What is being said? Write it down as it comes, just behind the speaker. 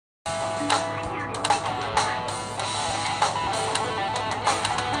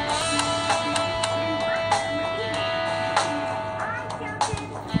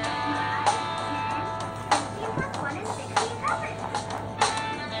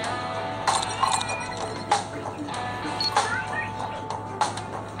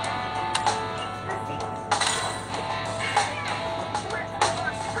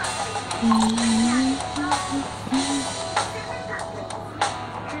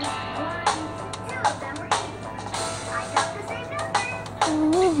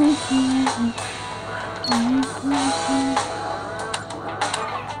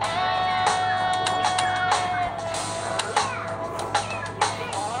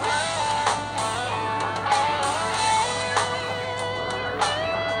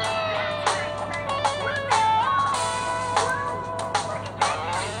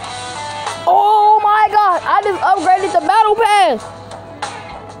ass.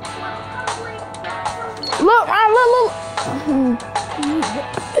 Look, Ron, look.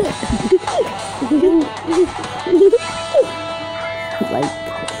 Like.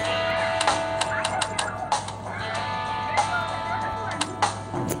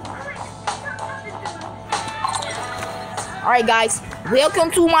 Alright guys,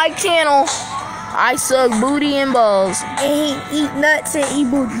 welcome to my channel. I suck booty and balls. And he eat nuts and eat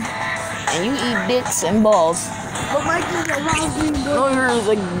booty. And you eat dicks and balls. But Mikey's a wild green boy. No, yours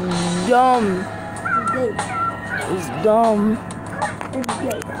is dumb. It's dumb. It's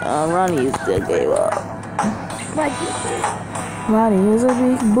gay. Ronnie is still gave up. Mikey's gay. Ronnie is a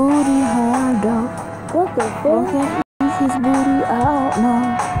big booty hard dog. What the fuck? Can't eat his booty out now.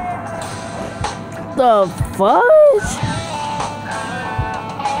 The fudge?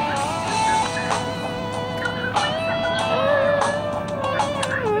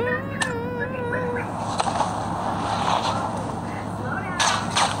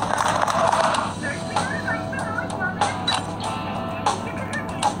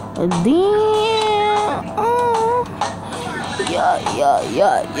 Damn. Oh. Yeah.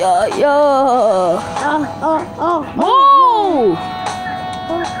 Whoa.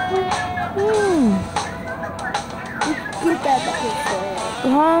 Get that back in front.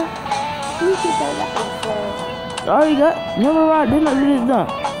 Huh? You get that back in front. I already got. Never mind. Did not do this done.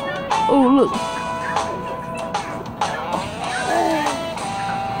 Oh look.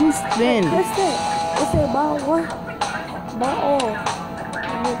 Who's spin? What's that? What's that? Ball one? Ball all.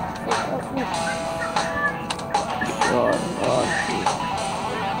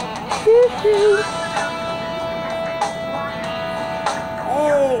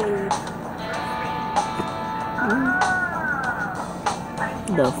 Hey.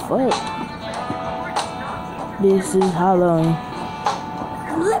 The fuck? This is Halloween.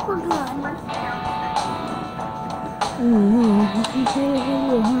 Leprechaun.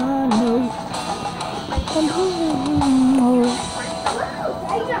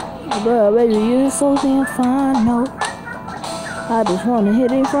 But baby, you're so damn fine, no. I just wanna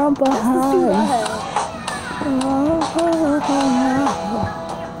hit it from behind.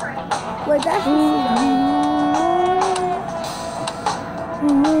 Wait, that's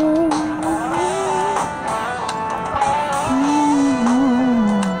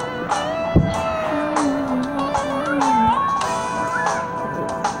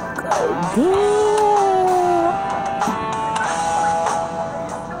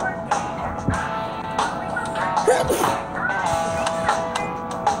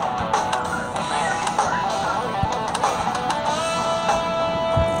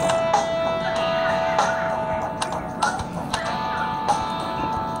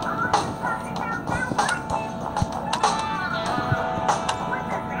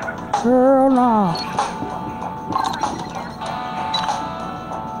girl, no.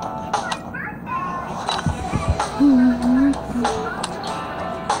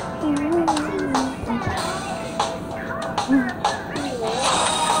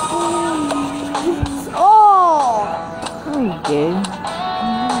 Okay.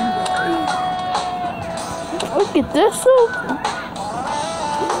 Look at this.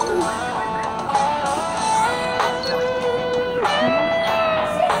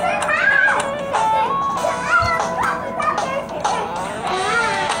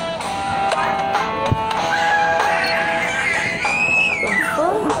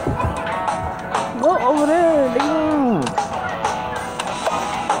 Go over there, damn.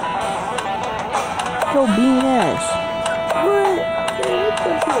 Yo, bean ass.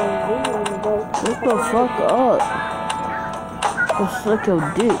 What the fuck up? Go suck your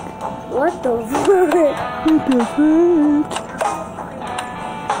dick. what the fuck? What the fuck?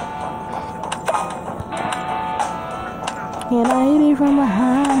 Can I hit it from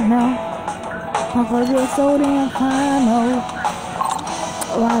behind now? My fuck is so damn fine, ho.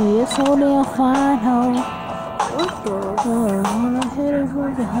 Why you so damn fine, ho? What the fuck? When I hit it from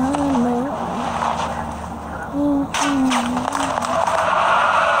behind now.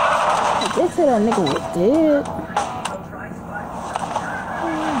 They said that nigga was dead.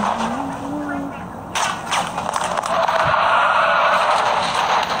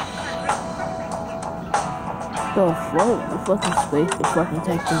 The fuck? The fucking space, the fucking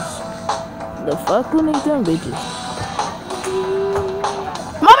Texas. The fuck who need them bitches?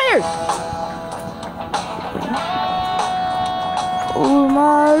 Mom here! Oh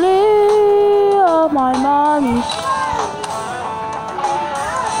my mommy.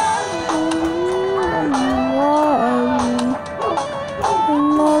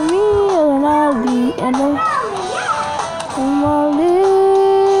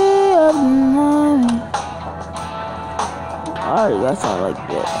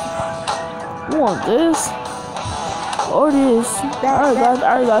 You want this? Or this? I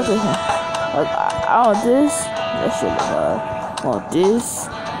already got this one. Like, I want this. That shit look hard. I want this. I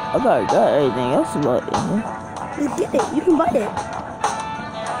got everything else about it. Just get it. You can buy it.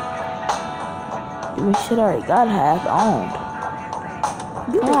 Give me shit I already got half owned.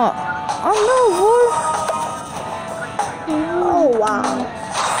 Get it. I know, boy. Oh, wow.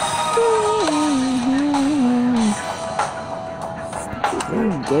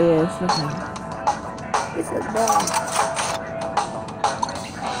 Gay ass looking. It's a dog.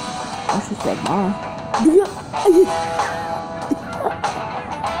 That's just like mine. But yeah.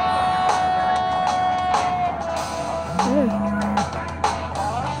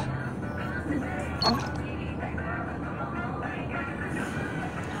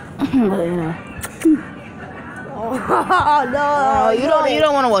 Oh no! You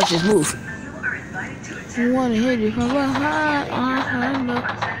don't want to watch this move. You want to hit it from behind.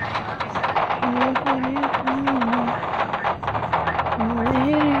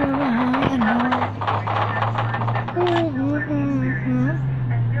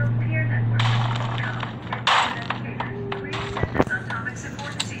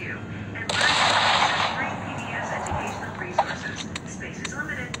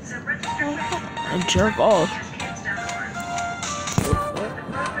 And jerk off.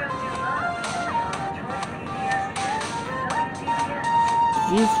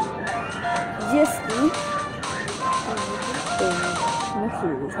 Just eat.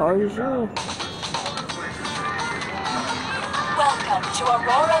 It's hard as hell. Welcome to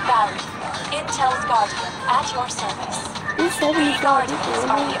Aurora Valley. Intel's Guardian at your service. We Guardians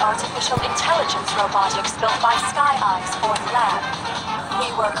are the artificial intelligence robotics built by Sky Eyes for the lab.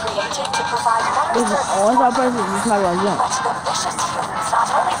 We were created to provide better service to the but the vicious humans not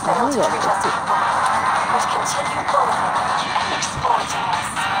only fail to treat us equally, but continue bullying and exploiting us.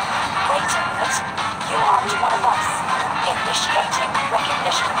 Wait a minute, you aren't one of us. Initiating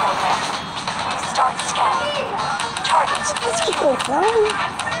recognition program. Start scanning. Target is you.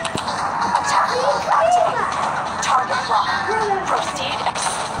 Attack mode activated. Target locked. Proceed.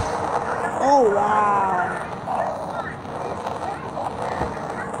 Oh wow.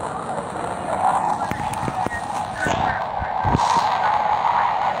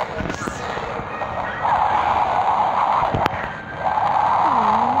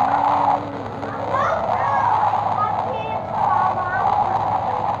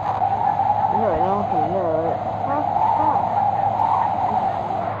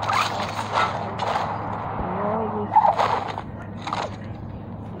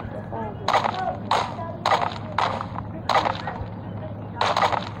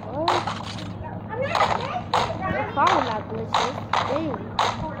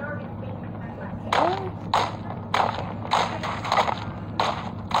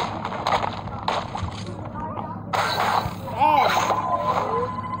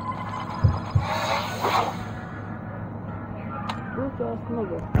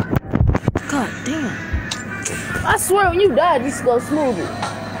 God damn. I swear when you die, just go smoothly.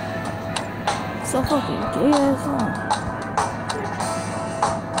 So fucking gay ass on.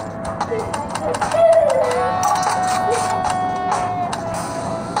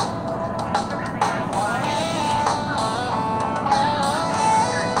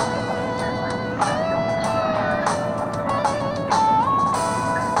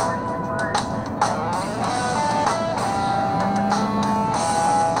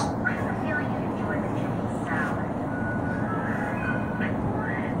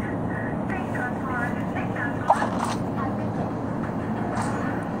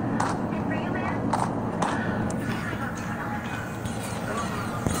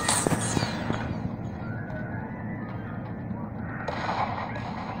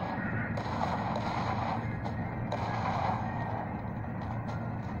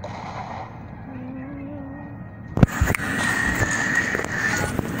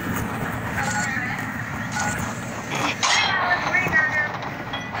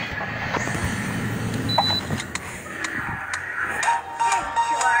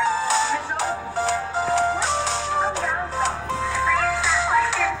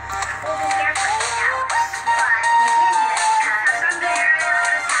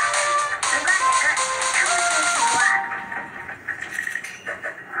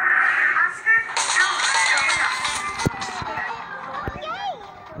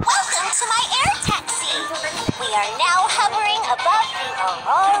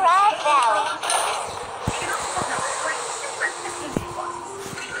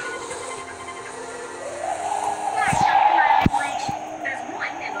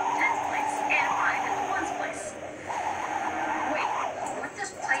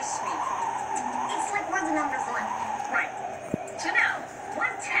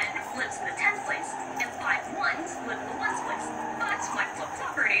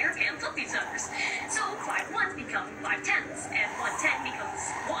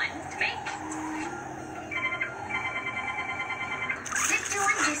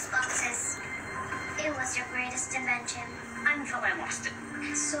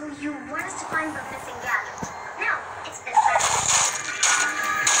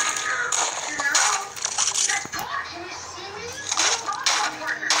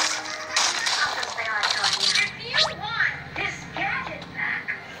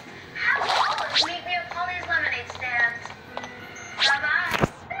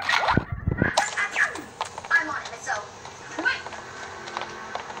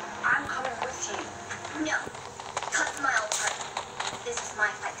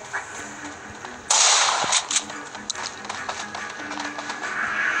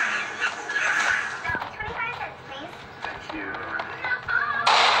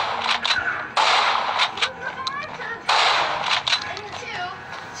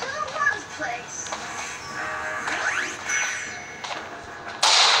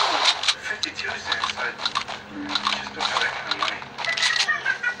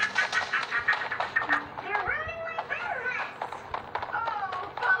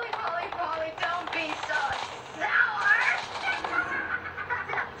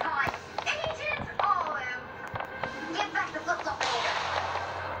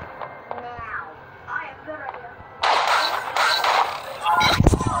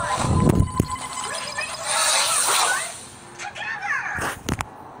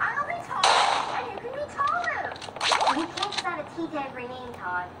 every name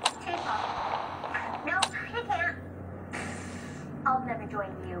tag. Tupac. Nope, you can't. I'll never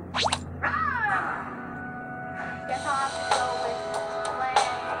join you. Rah! Guess I'll have to go with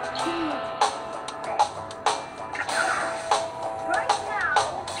right now,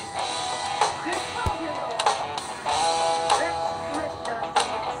 you're 12 years old. Let's flip those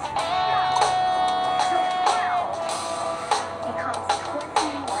dates. So 12 becomes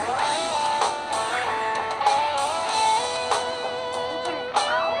 21.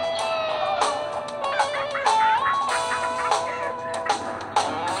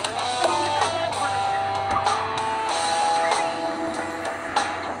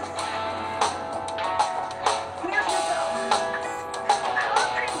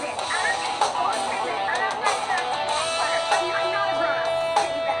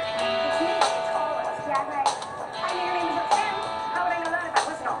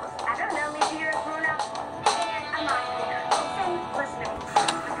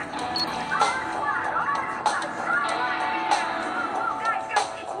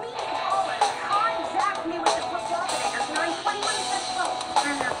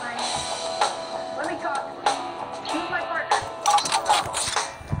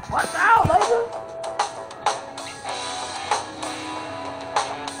 What's out, laser?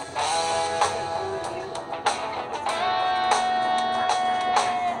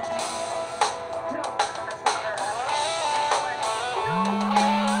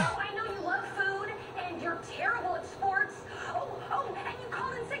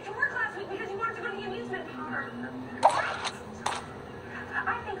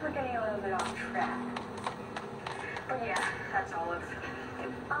 That's Olive.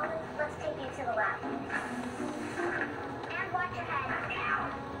 Olive, let's take you to the lab. And watch your head.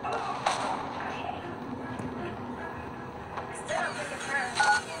 Okay. Still don't think it's her.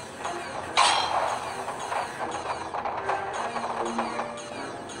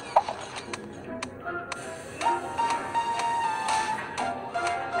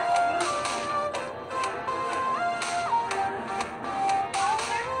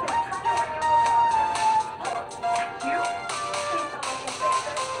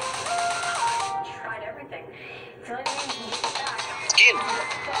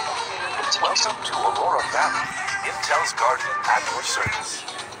 Welcome to Aurora Valley, Intel's Guardian at your service.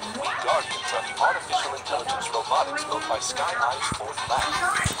 We Guardians are the artificial intelligence robotics built by SkyEye's 4th lab.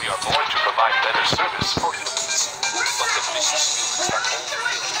 We are born to provide better service for humans, but the vicious humans are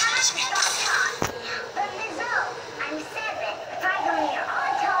only able to deceive. But Mizzou, I'm 7. If I go near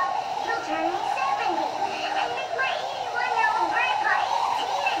Otto, he'll turn me 70 and make my 81-year-old grandpa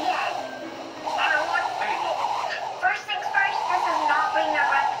 18 again. I don't want to. First things first, this is not bringing our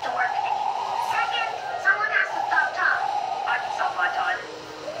breath to work. Second, someone has to stop time. I can stop my time.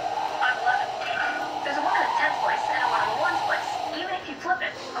 I'm 11. There's a 1 in the 10th place and a 1 in the 1st place. Even if you flip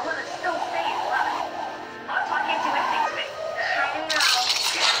it, 11 still stays 11. I'm talking to anything to me. I don't know.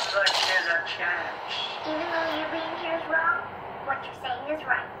 There's a challenge. Even though you being here is wrong, what you're saying is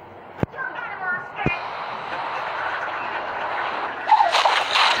right. You got him, Oscar.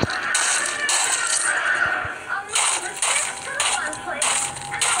 I'm looking for 6 to the 1st place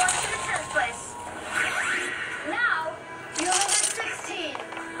and the 1 to the 10th place. Now, you'll live at 16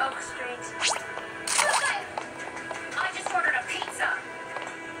 Oak Street. Okay. I just ordered a pizza.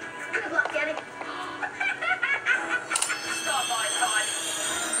 Good luck, Eddie. Stop by, Todd.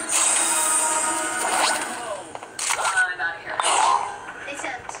 I'm out of here. They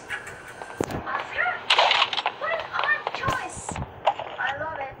sent. Oscar? What an odd choice. I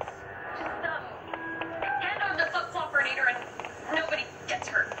love it. Just, hand over the flip-flop reader and nobody gets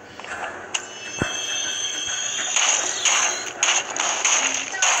hurt.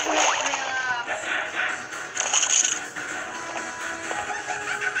 Don't make me laugh.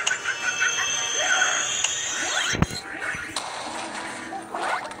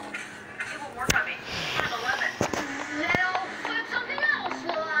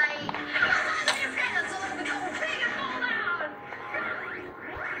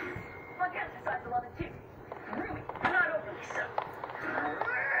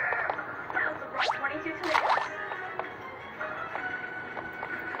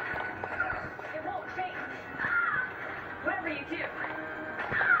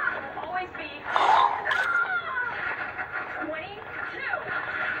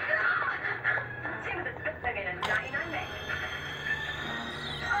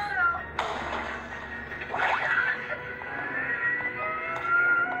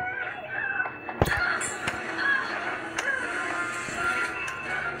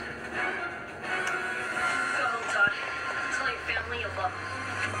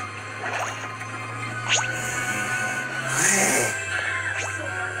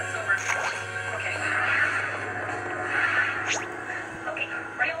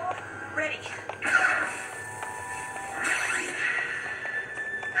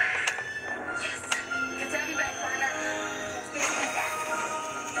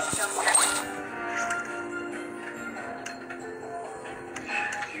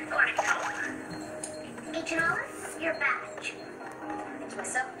 to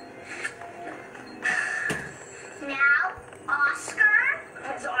myself. Now, Oscar?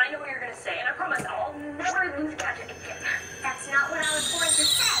 So I know what you're going to say, and I promise I'll never lose Gadget again. That's not what I was going to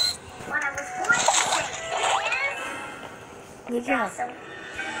say. What I was going to say is... Good job. Awesome.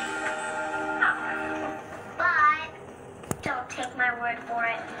 But don't take my word for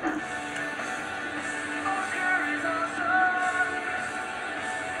it.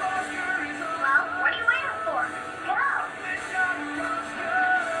 Well, what are you waiting for? Go!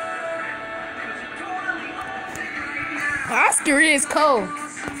 Oscar is cold.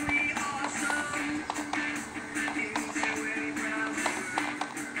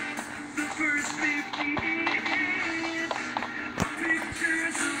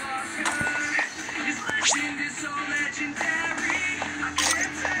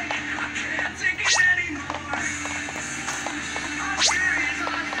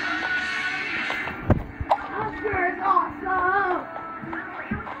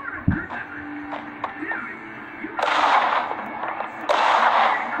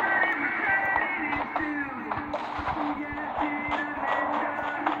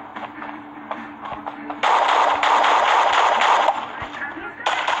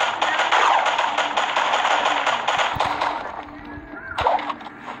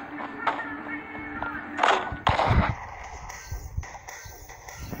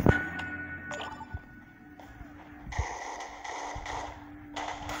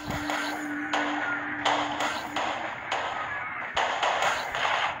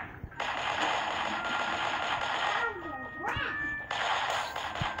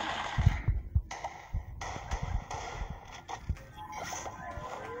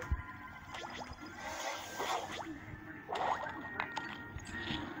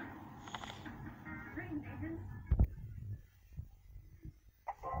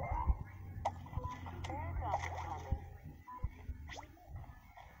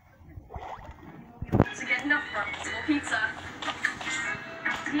 To get enough for a pizza.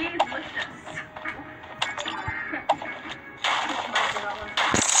 Delicious.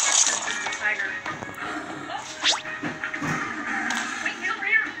 Tiger. Wait, get over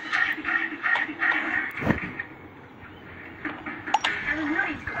here. I was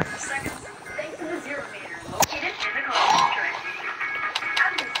ready to go back for seconds. Thanks to the zero meter located in the collision track. As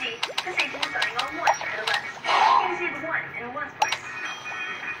you can see, this agent is starting on 1 to the left. You can see the 1 in 1's place.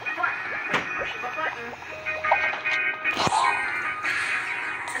 But when you push the button,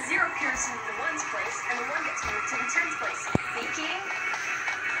 a 0 appears in the 1's place, and the 1 gets moved to the 10's place. Thinking?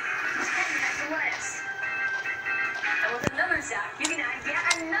 10 has the lettuce. And with another zap, you can add yet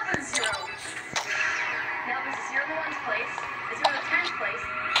another 0. Now there's a 0 in the 1's place, a 0 in the 10's place,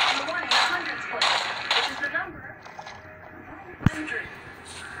 and the 1 in the 100's place, which is the number 100.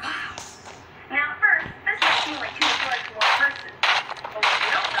 Wow. Now first, this might seem like too much blood for one person. But what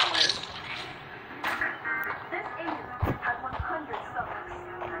you don't know is, this agent has 100 stomachs.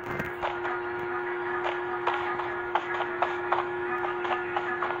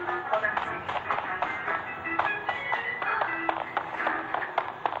 Well, that's it.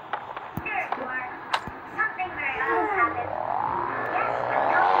 There you are. Something very odd happened. Yes, I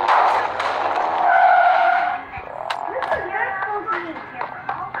know. You're supposed to be here for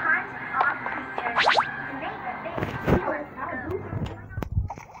all kinds of odd creatures to make the big viewers go.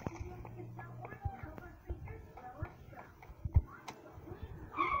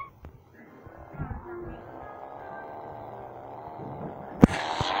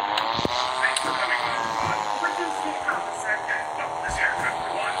 Thanks for coming, Robot. What do you see, officer? Well, this haircut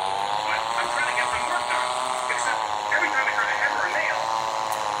for one. But I'm trying to get some work done. Except every time I try to hammer a nail,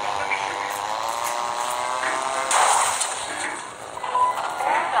 well, let me show you.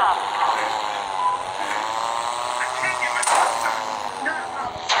 I can't get my work done. Not a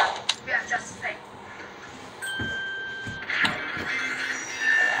problem, sir. We have just the same.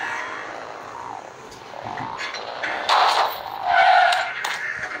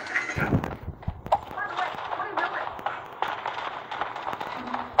 By the way, what are you doing?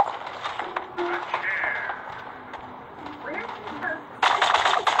 Where is he supposed to?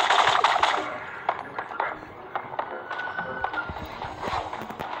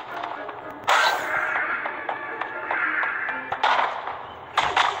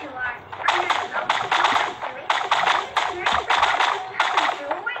 You are. I never know. Silly. Can you hear what I'm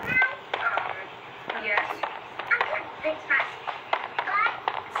doing right now? Yes. Okay, thanks, fast. But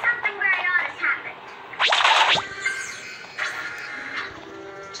something very odd has happened.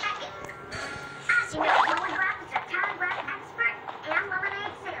 Check it. As you know, Lilligraph is a telegraph expert and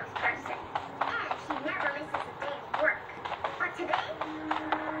lemonade salesperson. And he never misses a day of work. But today,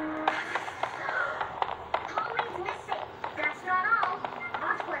 Polly's missing. That's not all.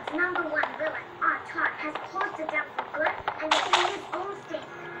 number one villain, Todd, has closed it down for good and became his own standard.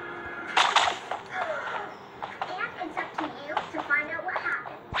 And it's up to you to find out what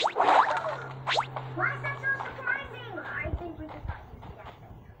happened. Why is that so surprising? I think we just got used to that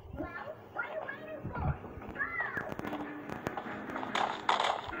thing. Well, what are you waiting for?